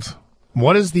wild.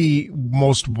 What is the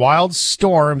most wild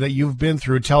storm that you've been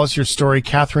through? Tell us your story.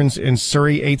 Catherine's in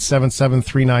Surrey,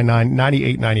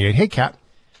 877-399-9898. Hey, Kat.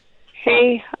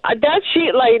 Hey, that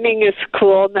sheet lightning is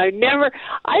cool. And I've never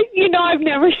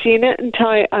seen it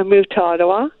until I moved to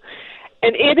Ottawa.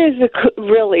 And it is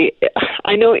really,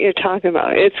 I know what you're talking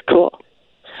about. It's cool.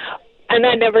 And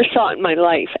I never saw it in my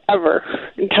life, ever,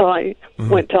 until I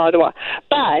went to Ottawa.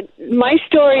 But my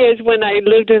story is when I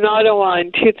lived in Ottawa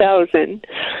in 2000,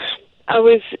 I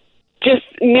was just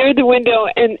near the window,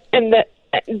 and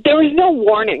there was no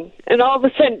warning. And all of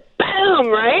a sudden, bam,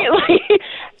 right?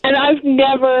 And I've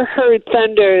never heard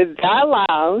thunder that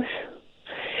loud.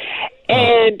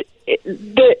 And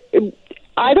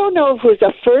I don't know if it was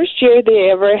the first year they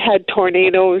ever had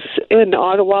tornadoes in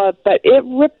Ottawa, but it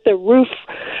ripped the roof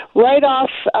right off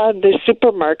the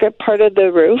supermarket, part of the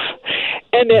roof,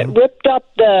 and it ripped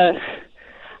up the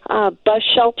bus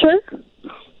shelter,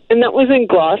 and that was in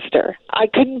Gloucester. I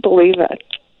couldn't believe it.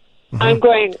 I'm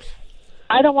going,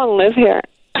 I don't want to live here.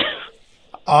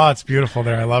 Oh, it's beautiful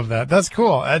there. I love that. That's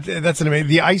cool. That's an amazing.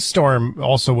 The ice storm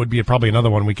also would be probably another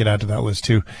one we could add to that list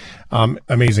too.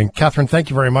 Amazing. Catherine,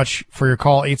 thank you very much for your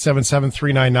call.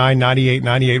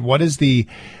 877-399-9898. What is the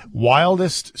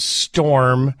wildest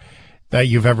storm that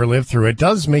you've ever lived through? It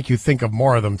does make you think of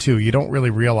more of them too. You don't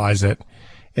really realize it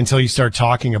until you start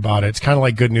talking about it. It's kind of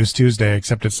like Good News Tuesday,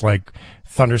 except it's like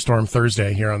Thunderstorm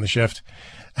Thursday here on the shift.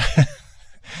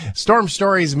 Storm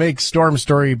stories make storm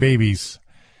story babies.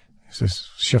 Just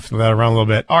shift that around a little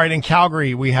bit. All right, in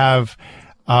Calgary, we have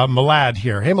Malad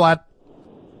here. Hey, Malad.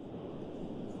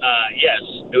 Yes,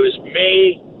 it was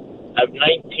May of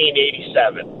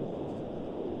 1987.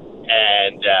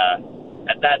 And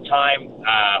at that time,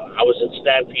 I was in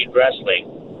Stampede Wrestling,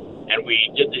 and we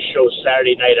did the show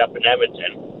Saturday night up in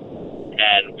Edmonton.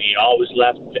 And we always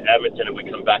left to Edmonton, and we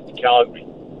come back to Calgary.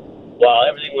 Well,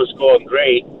 everything was going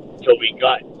great until we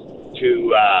got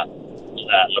to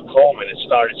Lacombe, and it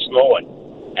started snowing,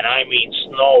 and I mean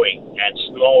snowing and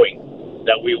snowing,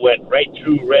 that we went right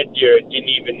through Red Deer, didn't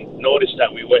even notice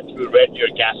that we went through Red Deer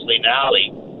Gasoline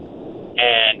Alley,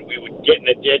 and we would get in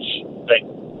a ditch,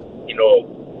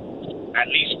 at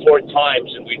least 4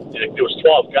 times, and there was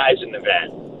 12 guys in the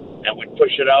van, and we'd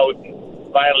push it out,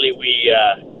 and finally we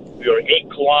were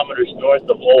 8 kilometers north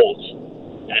of Olds,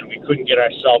 and we couldn't get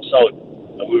ourselves out,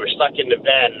 and we were stuck in the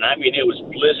van, and I mean, it was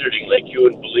blizzarding like you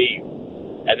wouldn't believe.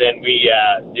 And then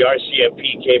the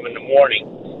RCMP came in the morning,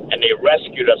 and they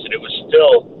rescued us, and it was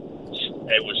still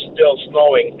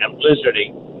snowing and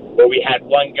blizzarding, where we had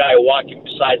one guy walking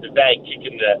beside the van,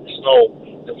 kicking the snow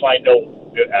to find out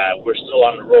we're still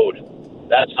on the road.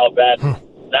 That's how bad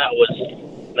that was.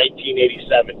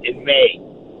 1987 in May.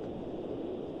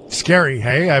 Scary,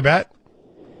 hey? I bet.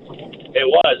 It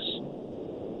was,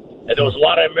 and there was a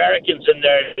lot of Americans in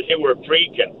there. They were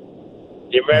freaking.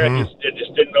 The Americans they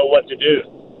just didn't know what to do.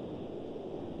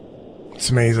 It's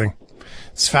amazing.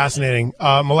 It's fascinating.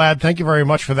 Malad, thank you very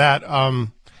much for that.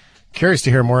 Curious to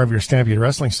hear more of your Stampede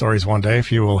Wrestling stories one day,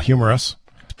 if you will humor us.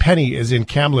 Penny is in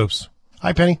Kamloops.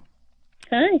 Hi, Penny.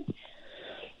 Hi.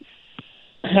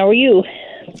 How are you?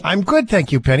 I'm good,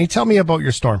 thank you, Penny. Tell me about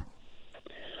your storm.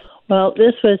 Well,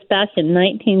 this was back in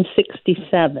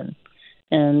 1967.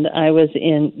 And I was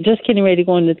just getting ready to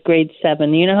go into grade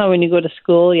 7. You know how when you go to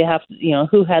school, you have,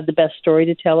 who had the best story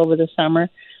to tell over the summer?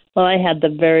 Well, I had the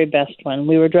very best one.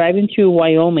 We were driving through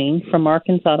Wyoming from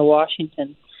Arkansas to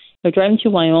Washington. We were driving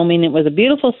through Wyoming. It was a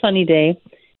beautiful sunny day.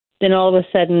 Then all of a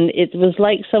sudden, it was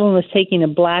like someone was taking a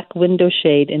black window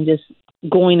shade and just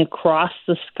going across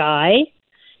the sky,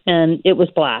 and it was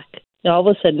black. All of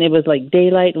a sudden, it was like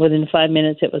daylight. Within 5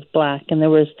 minutes, it was black, and there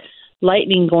was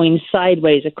lightning going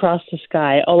sideways across the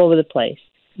sky all over the place,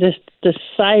 just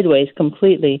sideways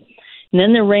completely. And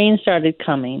then the rain started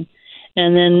coming.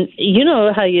 And then, you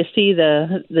know how you see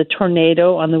the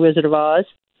tornado on The Wizard of Oz?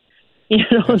 You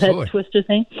know, Absolutely. that twister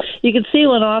thing? You could see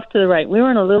one off to the right. We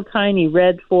were in a little tiny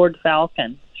red Ford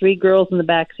Falcon, 3 girls in the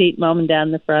back seat, Mom and Dad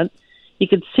in the front. You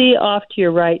could see off to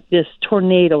your right this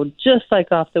tornado, just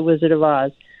like off The Wizard of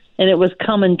Oz. And it was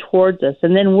coming towards us.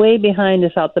 And then way behind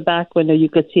us out the back window, you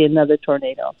could see another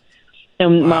tornado.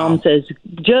 And Mom says,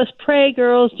 just pray,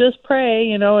 girls, just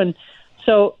pray, And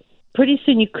so pretty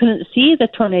soon you couldn't see the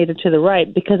tornado to the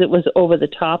right because it was over the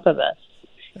top of us.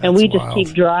 And we just keep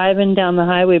driving down the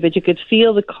highway, but you could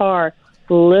feel the car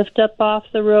lift up off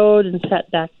the road and set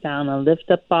back down, and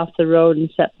lift up off the road and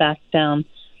set back down.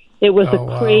 It was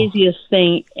the craziest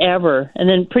thing ever. And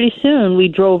then pretty soon we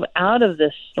drove out of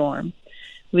this storm.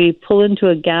 We pull into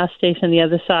a gas station on the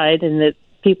other side, and the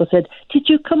people said, "Did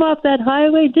you come off that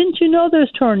highway? Didn't you know there's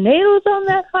tornadoes on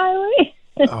that highway?"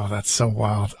 Oh, that's so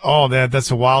wild. Oh, that's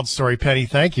a wild story, Penny.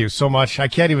 Thank you so much. I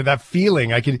can't even, that feeling,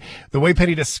 the way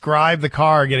Penny described the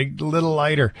car getting a little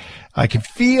lighter, I can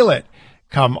feel it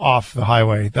come off the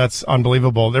highway. That's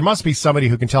unbelievable. There must be somebody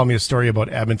who can tell me a story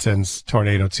about Edmonton's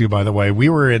tornado too, by the way. We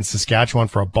were in Saskatchewan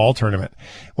for a ball tournament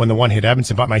when the one hit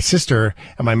Edmonton, but my sister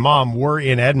and my mom were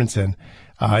in Edmonton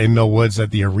in Mill Woods at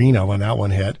the arena when that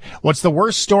one hit. What's the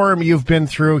worst storm you've been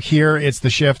through here? It's The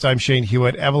Shift. I'm Shane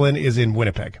Hewitt. Evelyn is in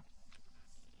Winnipeg.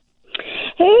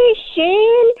 Hey,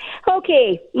 Shane.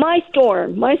 Okay, my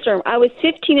storm. I was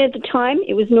 15 at the time.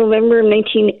 It was November of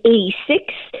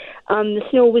 1986. The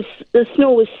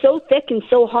snow was so thick and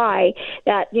so high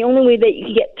that the only way that you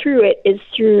could get through it is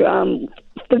through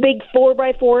the big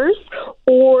 4x4s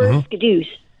or skidoos.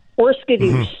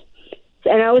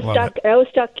 And I was stuck. I was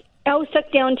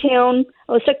stuck downtown.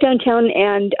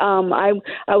 And I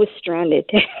was stranded.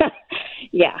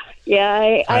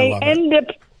 I ended up.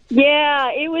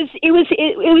 Yeah, it was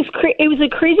a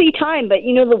crazy time, but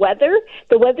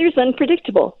the weather's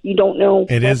unpredictable. You don't know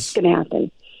what's going to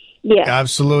happen. Yeah,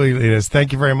 absolutely it is.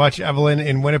 Thank you very much. Evelyn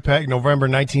in Winnipeg, November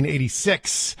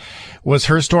 1986 was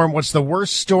her storm. What's the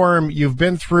worst storm you've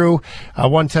been through?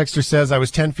 One texter says, I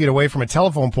was 10 feet away from a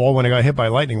telephone pole when I got hit by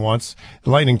lightning once. The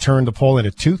lightning turned the pole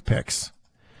into toothpicks.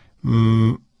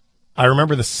 I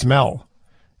remember the smell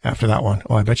after that one.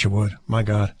 Oh, I bet you would. My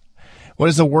God. What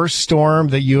is the worst storm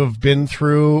that you have been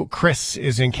through? Chris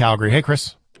is in Calgary. Hey,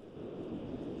 Chris.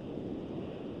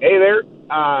 Hey there.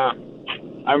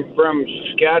 I'm from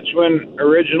Saskatchewan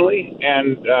originally,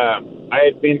 and I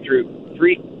had been through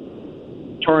 3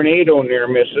 tornado near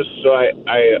misses, so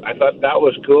I thought that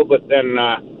was cool. But then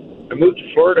I moved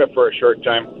to Florida for a short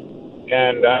time,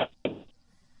 and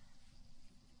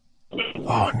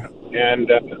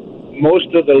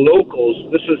most of the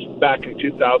locals, this is back in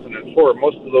 2004,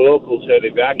 most of the locals had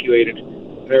evacuated.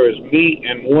 There was me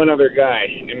and one other guy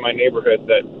in my neighborhood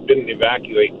that didn't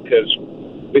evacuate because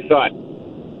we thought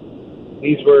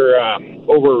these were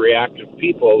overreactive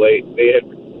people. They had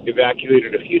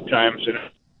evacuated a few times in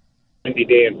a windy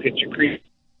day in Pitcher Creek.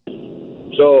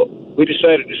 So we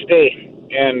decided to stay,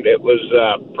 and it was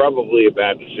probably a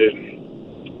bad decision.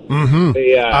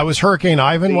 I was Hurricane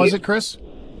Ivan, was it, Chris?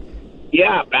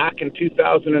 Yeah, back in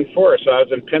 2004. So I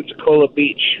was in Pensacola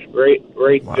Beach, right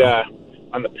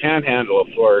on the panhandle of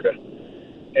Florida.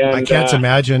 And I can't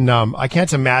imagine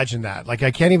that. Like,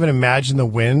 I can't even imagine the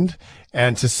wind.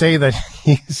 And to say that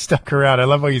he stuck around, I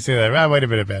love how you say that. That might have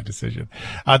been a bad decision.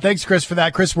 Thanks, Chris, for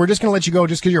that. Chris, we're just going to let you go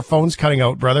just because your phone's cutting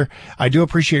out, brother. I do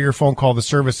appreciate your phone call. The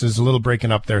service is a little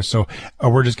breaking up there, so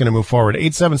we're just going to move forward.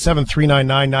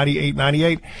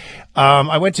 877-399-9898.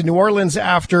 I went to New Orleans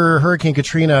after Hurricane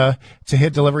Katrina to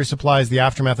hit delivery supplies. The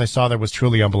aftermath I saw there was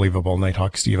truly unbelievable,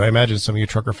 Nighthawk Steve. I imagine some of you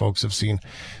trucker folks have seen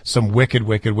some wicked,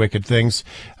 wicked, wicked things.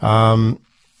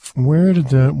 Where did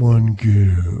that one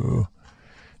go?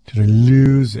 Did I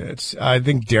lose it? I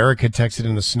think Derek had texted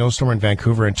in the snowstorm in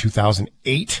Vancouver in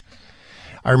 2008.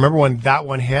 I remember when that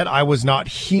one hit. I was not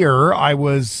here. I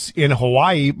was in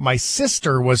Hawaii. My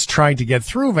sister was trying to get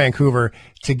through Vancouver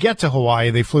to get to Hawaii.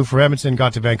 They flew from Edmonton,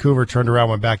 got to Vancouver, turned around,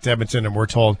 went back to Edmonton, and we're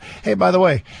told, hey, by the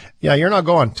way, yeah, you're not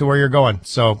going to where you're going,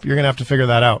 so you're going to have to figure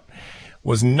that out.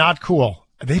 Was not cool.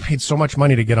 They paid so much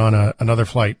money to get on another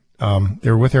flight. They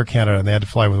were with Air Canada, and they had to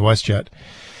fly with WestJet.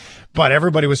 But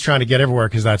everybody was trying to get everywhere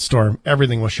because that storm,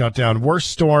 everything was shut down. Worst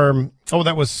storm. Oh,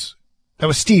 that was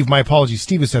Steve. My apologies.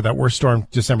 Steve has said that worst storm,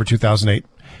 December 2008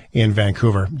 in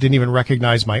Vancouver. Didn't even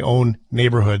recognize my own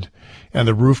neighborhood, and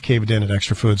the roof caved in at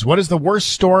Extra Foods. What is the worst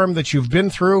storm that you've been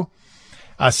through?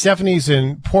 Stephanie's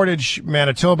in Portage,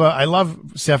 Manitoba. I love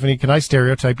Stephanie. Can I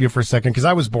stereotype you for a second? Because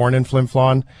I was born in Flin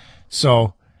Flon,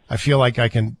 so I feel like I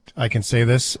can say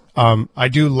this. I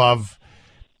do love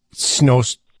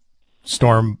snowstorm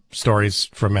stories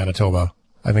from Manitoba.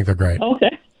 I think they're great.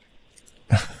 Okay.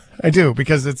 I do,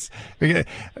 because I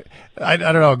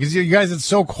don't know, because you guys, it's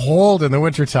so cold in the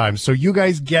wintertime. So you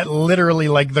guys get literally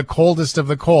like the coldest of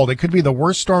the cold. It could be the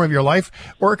worst storm of your life,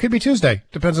 or it could be Tuesday.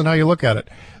 Depends on how you look at it.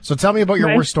 So tell me about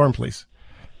your worst storm, please.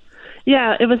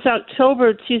 Yeah, it was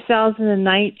October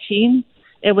 2019.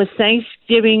 It was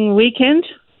Thanksgiving weekend,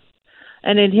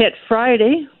 and it hit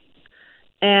Friday.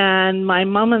 And my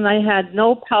mom and I had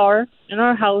no power in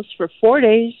our house for 4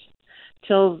 days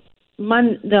till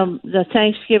the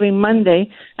Thanksgiving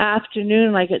Monday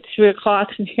afternoon, like at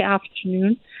 3:00 in the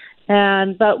afternoon.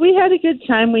 But we had a good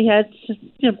time. We had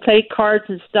played cards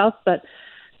and stuff. But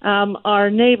our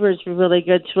neighbors were really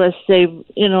good to us. They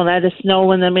let us know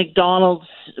when the McDonald's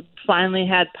finally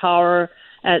had power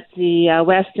at the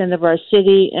west end of our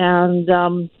city, and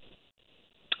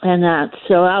that.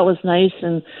 So that was nice.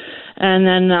 And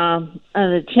then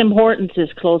the Tim Hortons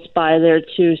is close by there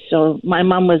too. So my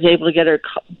mom was able to get her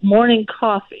morning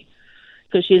coffee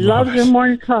because she loved her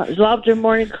morning coffee.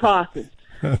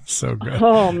 That's so good.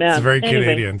 Oh man, it's very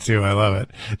Canadian too. I love it.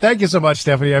 Thank you so much,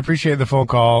 Stephanie. I appreciate the phone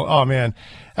call. Oh man,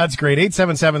 that's great.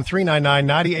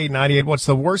 877-399-9898. What's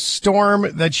the worst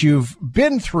storm that you've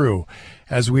been through?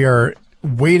 As we are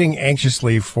waiting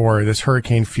anxiously for this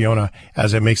Hurricane Fiona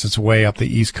as it makes its way up the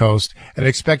East Coast and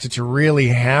expect it to really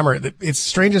hammer. It's the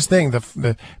strangest thing.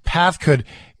 The path could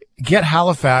get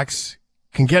Halifax,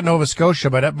 can get Nova Scotia,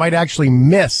 but it might actually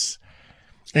miss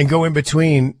and go in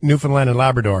between Newfoundland and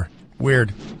Labrador.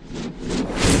 Weird.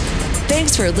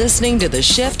 Thanks for listening to the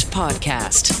Shift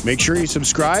Podcast. Make sure you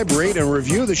subscribe, rate, and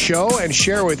review the show and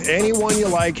share with anyone you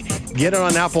like. Get it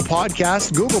on Apple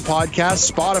Podcasts, Google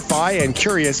Podcasts, Spotify, and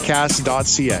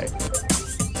CuriousCast.ca.